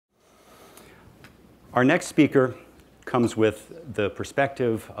Our next speaker comes with the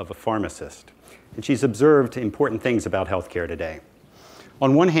perspective of a pharmacist, and she's observed important things about healthcare today.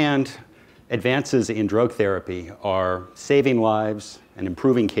 On one hand, advances in drug therapy are saving lives and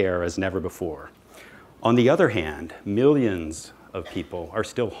improving care as never before. On the other hand, millions of people are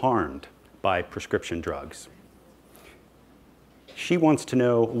still harmed by prescription drugs. She wants to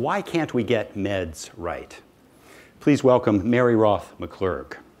know, why can't we get meds right? Please welcome Mary Roth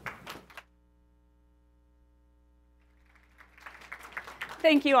McClurg.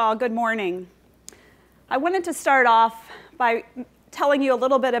 Thank you all. Good morning. I wanted to start off by telling you a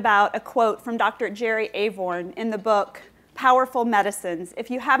little bit about a quote from Dr. Jerry Avorn in the book Powerful Medicines. If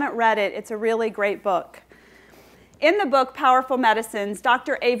you haven't read it, it's a really great book. In the book Powerful Medicines,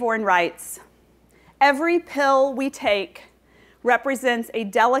 Dr. Avorn writes, "Every pill we take represents a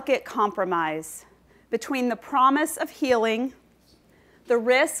delicate compromise between the promise of healing, the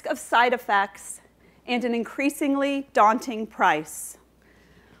risk of side effects, and an increasingly daunting price.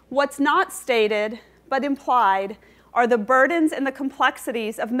 What's not stated, but implied, are the burdens and the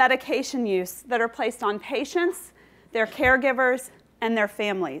complexities of medication use that are placed on patients, their caregivers, and their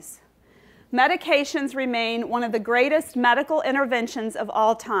families. Medications remain one of the greatest medical interventions of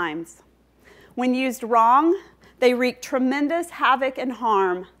all times. When used wrong, they wreak tremendous havoc and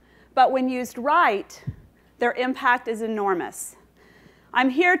harm, but when used right, their impact is enormous.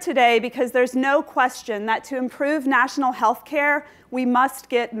 I'm here today because there's no question that to improve national health care, we must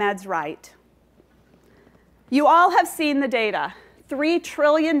get meds right. You all have seen the data. $3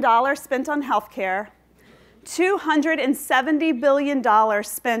 trillion spent on health care, $270 billion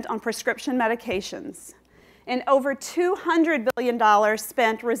spent on prescription medications, and over $200 billion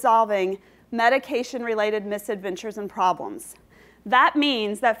spent resolving medication-related misadventures and problems. That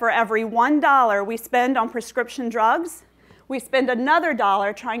means that for every $1 we spend on prescription drugs, we spend another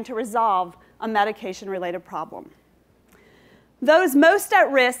 $1 trying to resolve a medication-related problem. Those most at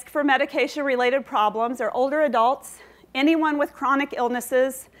risk for medication-related problems are older adults, anyone with chronic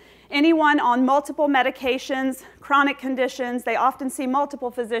illnesses, anyone on multiple medications, chronic conditions. They often see multiple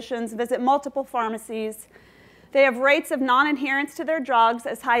physicians, visit multiple pharmacies. They have rates of non-adherence to their drugs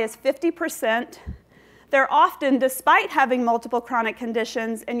as high as 50%. They're often, despite having multiple chronic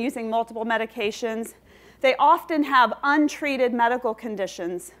conditions and using multiple medications, they often have untreated medical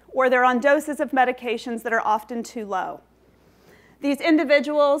conditions, or they're on doses of medications that are often too low. These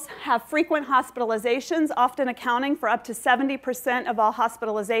individuals have frequent hospitalizations, often accounting for up to 70% of all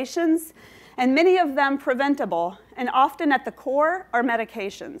hospitalizations, and many of them preventable, and often at the core are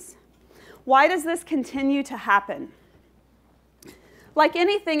medications. Why does this continue to happen? Like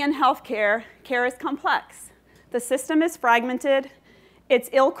anything in healthcare, care is complex. The system is fragmented, it's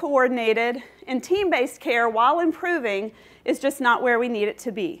ill-coordinated, and team-based care, while improving, is just not where we need it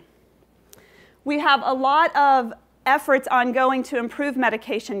to be. We have a lot of efforts ongoing to improve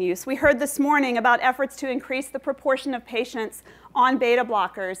medication use. We heard this morning about efforts to increase the proportion of patients on beta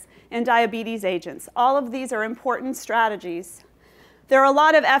blockers and diabetes agents. All of these are important strategies. There are a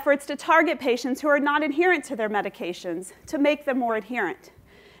lot of efforts to target patients who are not adherent to their medications, to make them more adherent.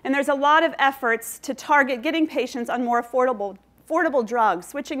 And there's a lot of efforts to target getting patients on more affordable drugs,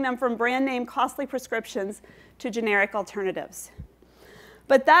 switching them from brand name costly prescriptions to generic alternatives.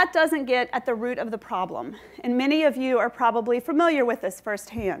 But that doesn't get at the root of the problem, and many of you are probably familiar with this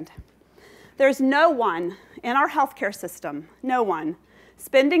firsthand. There's no one in our healthcare system, no one,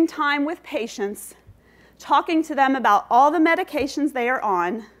 spending time with patients, talking to them about all the medications they are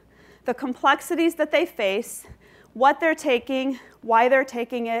on, the complexities that they face, what they're taking, why they're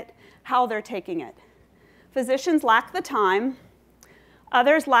taking it, how they're taking it. Physicians lack the time,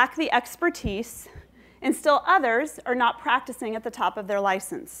 others lack the expertise, and still others are not practicing at the top of their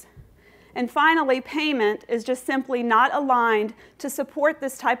license. And finally, payment is just simply not aligned to support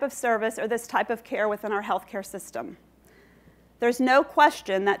this type of service or this type of care within our healthcare system. There's no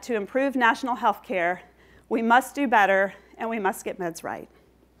question that to improve national healthcare, we must do better and we must get meds right.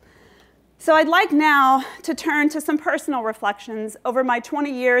 So I'd like now to turn to some personal reflections over my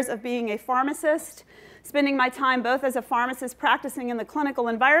 20 years of being a pharmacist, spending my time both as a pharmacist practicing in the clinical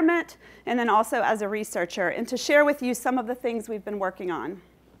environment and then also as a researcher, and to share with you some of the things we've been working on.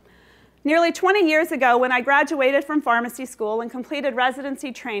 Nearly 20 years ago, when I graduated from pharmacy school and completed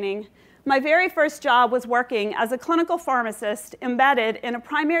residency training, my very first job was working as a clinical pharmacist embedded in a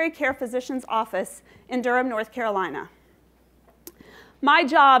primary care physician's office in Durham, North Carolina. My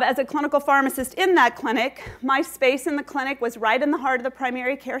job as a clinical pharmacist in that clinic, my space in the clinic was right in the heart of the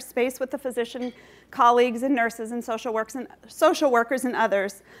primary care space with the physician colleagues and nurses and social workers and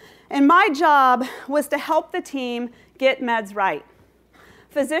others. And my job was to help the team get meds right.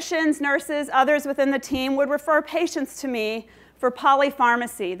 Physicians, nurses, others within the team would refer patients to me for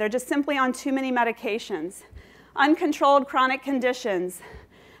polypharmacy. They're just simply on too many medications. Uncontrolled chronic conditions.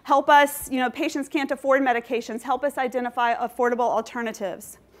 Help us, patients can't afford medications. Help us identify affordable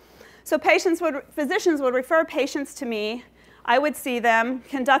alternatives. So physicians would refer patients to me. I would see them,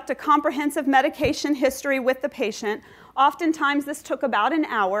 conduct a comprehensive medication history with the patient. Oftentimes this took about an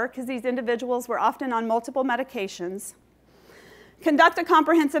hour because these individuals were often on multiple medications. Conduct a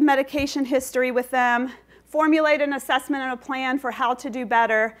comprehensive medication history with them, formulate an assessment and a plan for how to do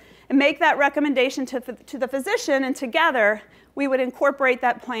better, and make that recommendation to the physician, and together we would incorporate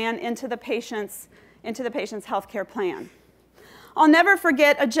that plan into the patient's healthcare plan. I'll never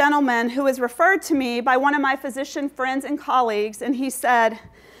forget a gentleman who was referred to me by one of my physician friends and colleagues, and he said,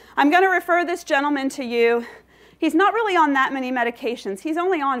 "I'm going to refer this gentleman to you. He's not really on that many medications. He's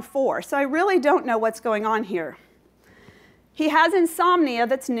only on 4, so I really don't know what's going on here. He has insomnia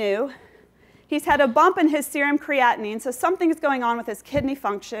that's new. He's had a bump in his serum creatinine, so something's going on with his kidney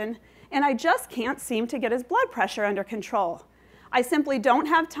function, and I just can't seem to get his blood pressure under control. I simply don't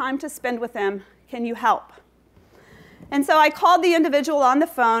have time to spend with him. Can you help?" And so I called the individual on the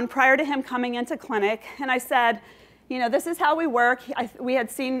phone prior to him coming into clinic, and I said, this is how we work. We had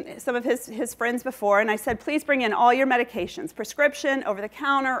seen some of his friends before, and I said, please bring in all your medications, prescription,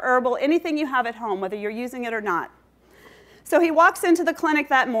 over-the-counter, herbal, anything you have at home, whether you're using it or not. So he walks into the clinic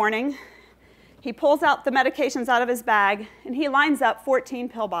that morning. He pulls out the medications out of his bag, and he lines up 14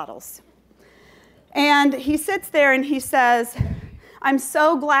 pill bottles. And he sits there and he says, "I'm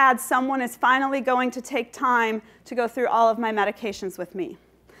so glad someone is finally going to take time to go through all of my medications with me.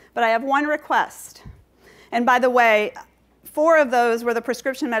 But I have one request." And by the way, 4 of those were the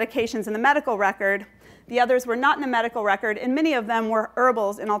prescription medications in the medical record. The others were not in the medical record, and many of them were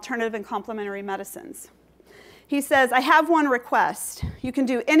herbals and alternative and complementary medicines. He says, "I have one request. You can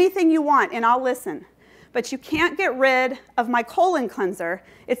do anything you want, and I'll listen. But you can't get rid of my colon cleanser.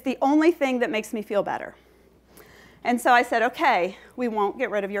 It's the only thing that makes me feel better." And so I said, okay, we won't get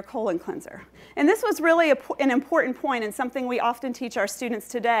rid of your colon cleanser. And this was really an important point, and something we often teach our students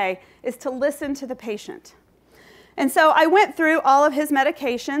today, is to listen to the patient. And so I went through all of his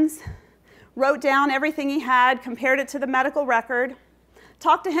medications, wrote down everything he had, compared it to the medical record,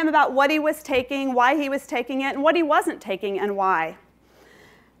 talked to him about what he was taking, why he was taking it, and what he wasn't taking and why.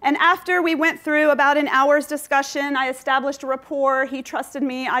 And after we went through about an hour's discussion, I established a rapport. He trusted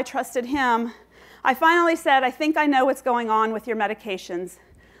me, I trusted him. I finally said, "I think I know what's going on with your medications.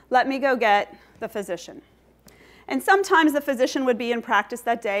 Let me go get the physician." And sometimes the physician would be in practice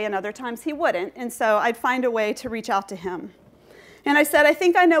that day, and other times he wouldn't, and so I'd find a way to reach out to him. And I said, "I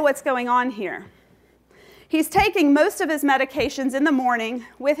think I know what's going on here. He's taking most of his medications in the morning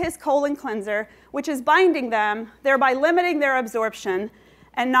with his colon cleanser, which is binding them, thereby limiting their absorption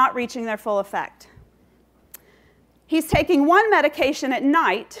and not reaching their full effect. He's taking one medication at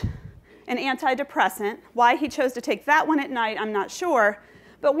night, an antidepressant. Why he chose to take that one at night, I'm not sure,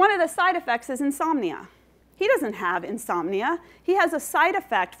 but one of the side effects is insomnia. He doesn't have insomnia. He has a side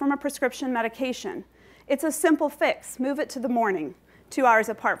effect from a prescription medication. It's a simple fix. Move it to the morning, 2 hours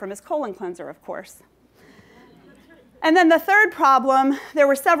apart from his colon cleanser, of course." And then the third problem, there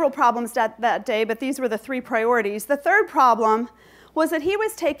were several problems that day, but these were the 3 priorities. The third problem was that he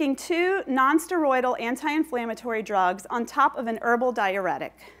was taking 2 nonsteroidal anti-inflammatory drugs on top of an herbal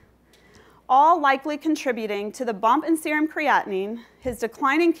diuretic, all likely contributing to the bump in serum creatinine, his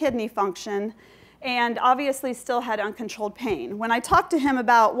declining kidney function, and obviously still had uncontrolled pain. When I talked to him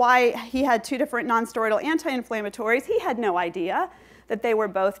about why he had 2 different nonsteroidal anti-inflammatories, he had no idea that they were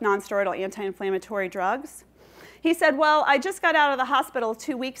both nonsteroidal anti-inflammatory drugs. He said, "Well, I just got out of the hospital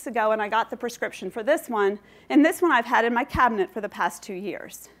 2 weeks ago and I got the prescription for this one, and this one I've had in my cabinet for the past 2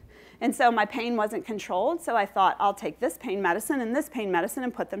 years. And so my pain wasn't controlled, so I thought I'll take this pain medicine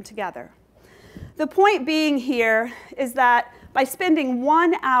and put them together." The point being here is that by spending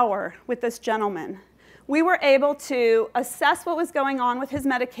 1 hour with this gentleman, we were able to assess what was going on with his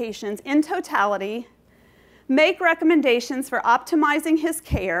medications in totality, make recommendations for optimizing his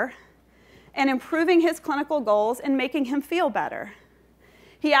care, and improving his clinical goals and making him feel better.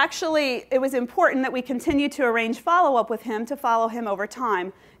 It was important that we continue to arrange follow-up with him to follow him over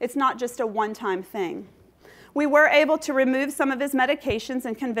time. It's not just a one-time thing. We were able to remove some of his medications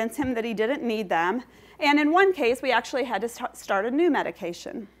and convince him that he didn't need them. And in one case, we actually had to start a new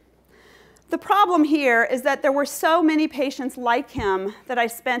medication. The problem here is that there were so many patients like him that I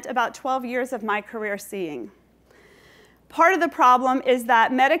spent about 12 years of my career seeing. Part of the problem is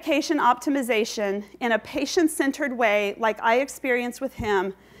that medication optimization in a patient-centered way, like I experienced with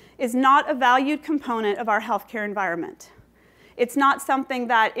him, is not a valued component of our healthcare environment. It's not something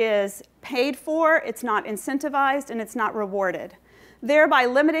that is paid for, it's not incentivized, and it's not rewarded, thereby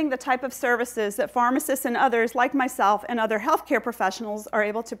limiting the type of services that pharmacists and others like myself and other healthcare professionals are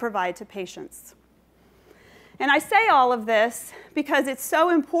able to provide to patients. And I say all of this because it's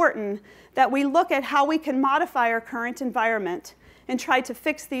so important that we look at how we can modify our current environment and try to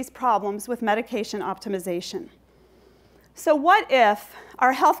fix these problems with medication optimization. So what if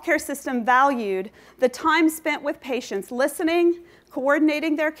our healthcare system valued the time spent with patients listening,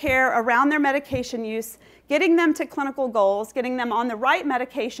 coordinating their care around their medication use, getting them to clinical goals, getting them on the right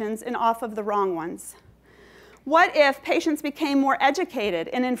medications and off of the wrong ones? What if patients became more educated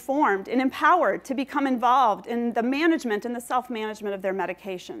and informed and empowered to become involved in the management and the self-management of their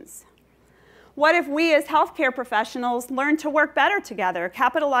medications? What if we as healthcare professionals learned to work better together,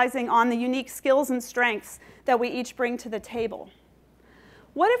 capitalizing on the unique skills and strengths that we each bring to the table?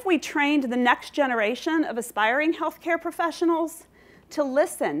 What if we trained the next generation of aspiring healthcare professionals to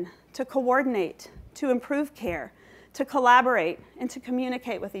listen, to coordinate, to improve care, to collaborate, and to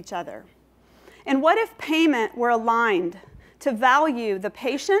communicate with each other? And what if payment were aligned to value the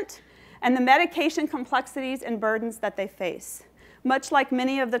patient and the medication complexities and burdens that they face, much like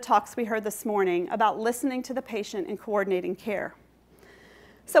many of the talks we heard this morning about listening to the patient and coordinating care?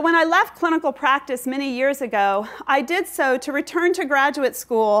 So when I left clinical practice many years ago, I did so to return to graduate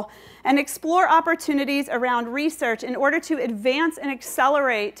school and explore opportunities around research in order to advance and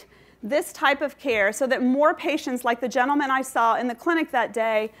accelerate this type of care so that more patients like the gentleman I saw in the clinic that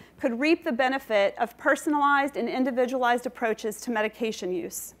day could reap the benefit of personalized and individualized approaches to medication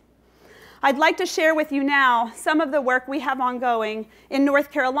use. I'd like to share with you now some of the work we have ongoing in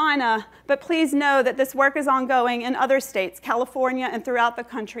North Carolina, but please know that this work is ongoing in other states, California, and throughout the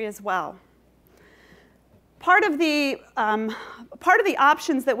country as well. Part of the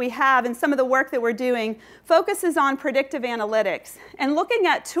options that we have and some of the work that we're doing focuses on predictive analytics and looking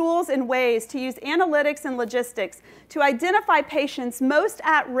at tools and ways to use analytics and logistics to identify patients most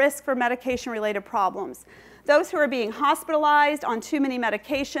at risk for medication-related problems. Those who are being hospitalized on too many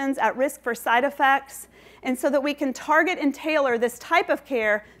medications, at risk for side effects, and so that we can target and tailor this type of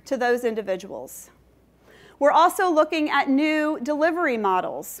care to those individuals. We're also looking at new delivery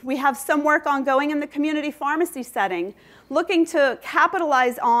models. We have some work ongoing in the community pharmacy setting, looking to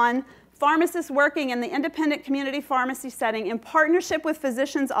capitalize on pharmacists working in the independent community pharmacy setting in partnership with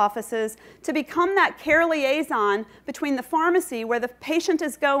physicians' offices to become that care liaison between the pharmacy, where the patient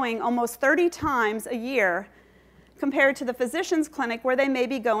is going almost 30 times a year, compared to the physician's clinic, where they may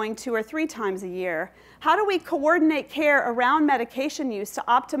be going 2 or 3 times a year. How do we coordinate care around medication use to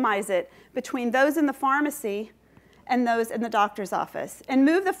optimize it between those in the pharmacy and those in the doctor's office, and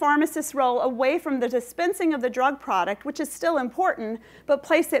move the pharmacist's role away from the dispensing of the drug product, which is still important, but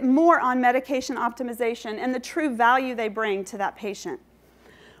place it more on medication optimization and the true value they bring to that patient?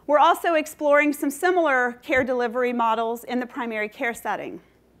 We're also exploring some similar care delivery models in the primary care setting.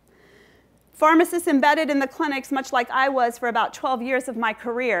 Pharmacists embedded in the clinics, much like I was for about 12 years of my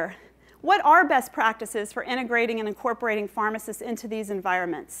career, what are best practices for integrating and incorporating pharmacists into these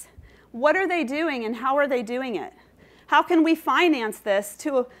environments? What are they doing and how are they doing it? How can we finance this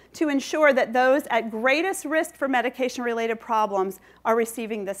to ensure that those at greatest risk for medication-related problems are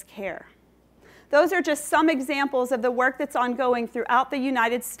receiving this care? Those are just some examples of the work that's ongoing throughout the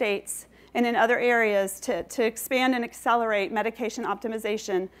United States and in other areas to expand and accelerate medication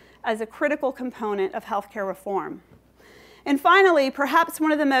optimization as a critical component of healthcare reform. And finally, perhaps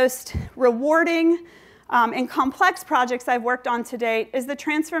one of the most rewarding and complex projects I've worked on to date is the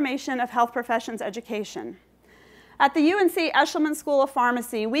transformation of health professions education. At the UNC Eshelman School of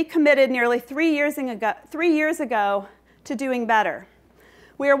Pharmacy, we committed nearly 3 years ago to doing better.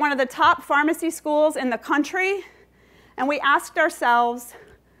 We are one of the top pharmacy schools in the country, and we asked ourselves,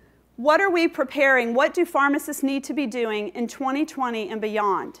 what are we preparing? What do pharmacists need to be doing in 2020 and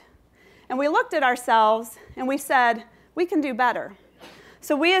beyond? And we looked at ourselves and we said, we can do better.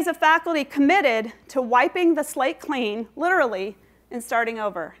 So we as a faculty committed to wiping the slate clean, literally, and starting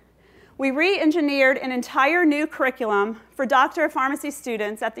over. We re-engineered an entire new curriculum for Doctor of Pharmacy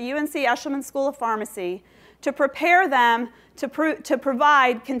students at the UNC Eshelman School of Pharmacy to prepare them to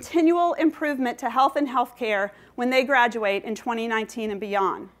provide continual improvement to health and healthcare when they graduate in 2019 and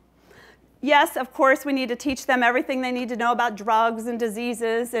beyond. Yes, of course, we need to teach them everything they need to know about drugs and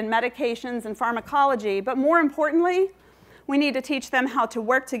diseases and medications and pharmacology, but more importantly, we need to teach them how to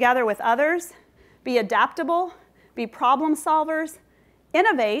work together with others, be adaptable, be problem solvers,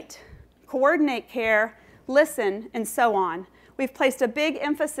 innovate, coordinate care, listen, and so on. We've placed a big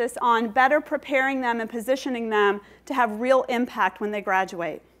emphasis on better preparing them and positioning them to have real impact when they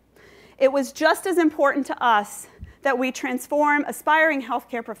graduate. It was just as important to us that we transform aspiring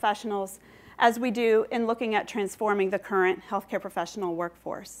healthcare professionals as we do in looking at transforming the current healthcare professional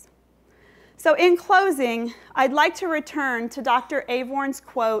workforce. So in closing, I'd like to return to Dr. Avorn's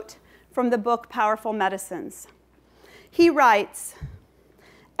quote from the book Powerful Medicines. He writes,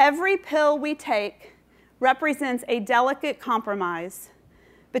 "Every pill we take represents a delicate compromise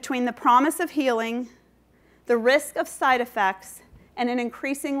between the promise of healing, the risk of side effects, and an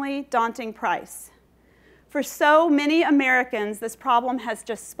increasingly daunting price. For so many Americans, this problem has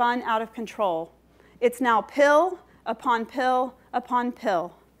just spun out of control. It's now pill upon pill upon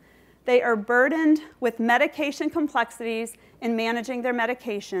pill. They are burdened with medication complexities in managing their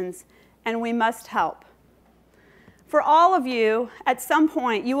medications, and we must help." For all of you, at some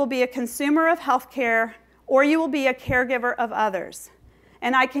point, you will be a consumer of healthcare or you will be a caregiver of others.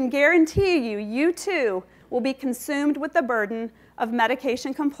 And I can guarantee you, you too will be consumed with the burden of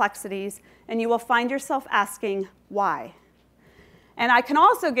medication complexities, and you will find yourself asking, why? And I can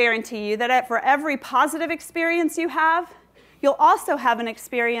also guarantee you that for every positive experience you have, you'll also have an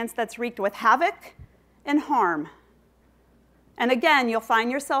experience that's wreaked with havoc and harm. And again, you'll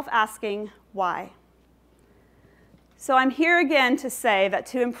find yourself asking, why? So I'm here again to say that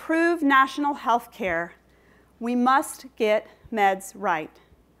to improve national health care, we must get meds right.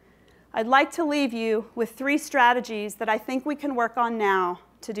 I'd like to leave you with 3 strategies that I think we can work on now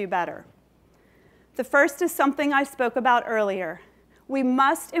to do better. The first is something I spoke about earlier. We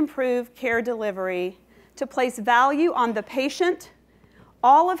must improve care delivery to place value on the patient,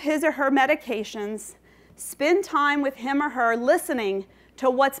 all of his or her medications, spend time with him or her listening to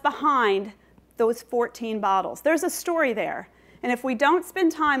what's behind those 14 bottles. There's a story there. And if we don't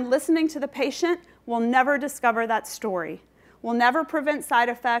spend time listening to the patient, we'll never discover that story. We'll never prevent side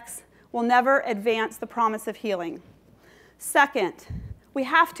effects. We'll never advance the promise of healing. Second, we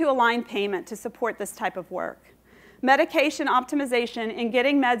have to align payment to support this type of work. Medication optimization and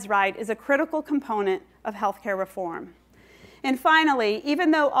getting meds right is a critical component of healthcare reform. And finally,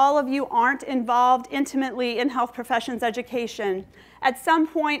 even though all of you aren't involved intimately in health professions education, at some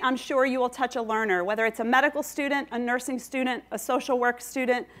point I'm sure you will touch a learner, whether it's a medical student, a nursing student, a social work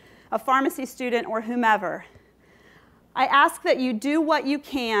student, a pharmacy student, or whomever. I ask that you do what you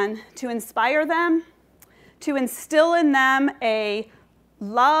can to inspire them, to instill in them a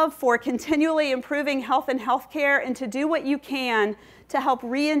love for continually improving health and healthcare, and to do what you can to help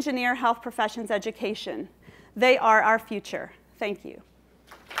re-engineer health professions education. They are our future. Thank you.